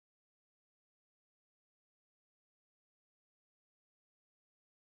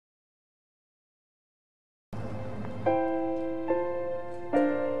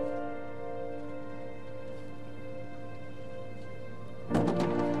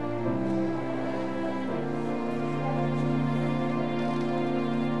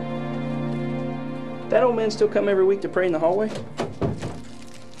That old man still come every week to pray in the hallway?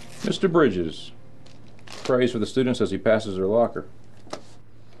 Mr. Bridges prays for the students as he passes their locker.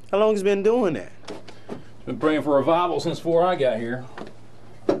 How long has he been doing that? He's been praying for revival since before I got here.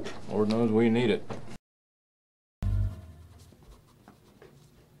 Lord knows we need it.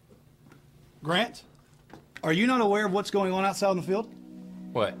 Grant, are you not aware of what's going on outside in the field?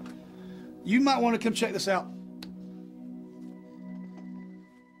 What? You might want to come check this out.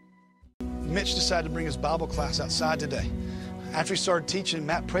 Mitch decided to bring his Bible class outside today. After he started teaching,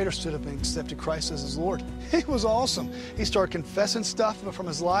 Matt Prater stood up and accepted Christ as his Lord. It was awesome. He started confessing stuff from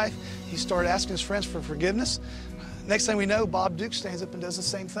his life. He started asking his friends for forgiveness. Next thing we know, Bob Duke stands up and does the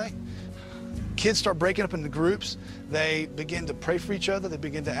same thing. Kids start breaking up into groups. They begin to pray for each other. They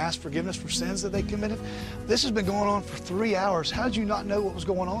begin to ask forgiveness for sins that they committed. This has been going on for 3 hours. How did you not know what was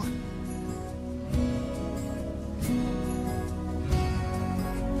going on?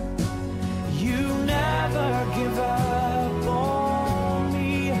 You never give up on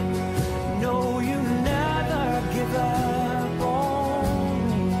me. No, you never give up on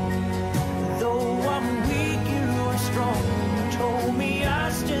me. Though I'm weak, you are strong. You told me I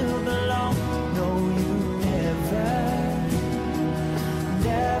still belong. No, you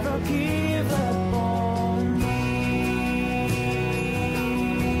never give up on me.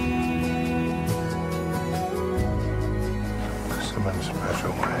 Some in a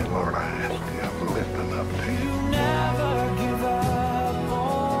special way, Lord, I ask you, I'm lifting up to you. You never give up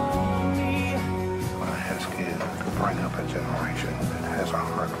on me. I ask you to bring up a generation that has a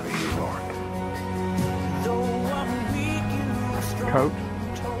heart for you, Lord. Though I'm weak, you are strong. Coach?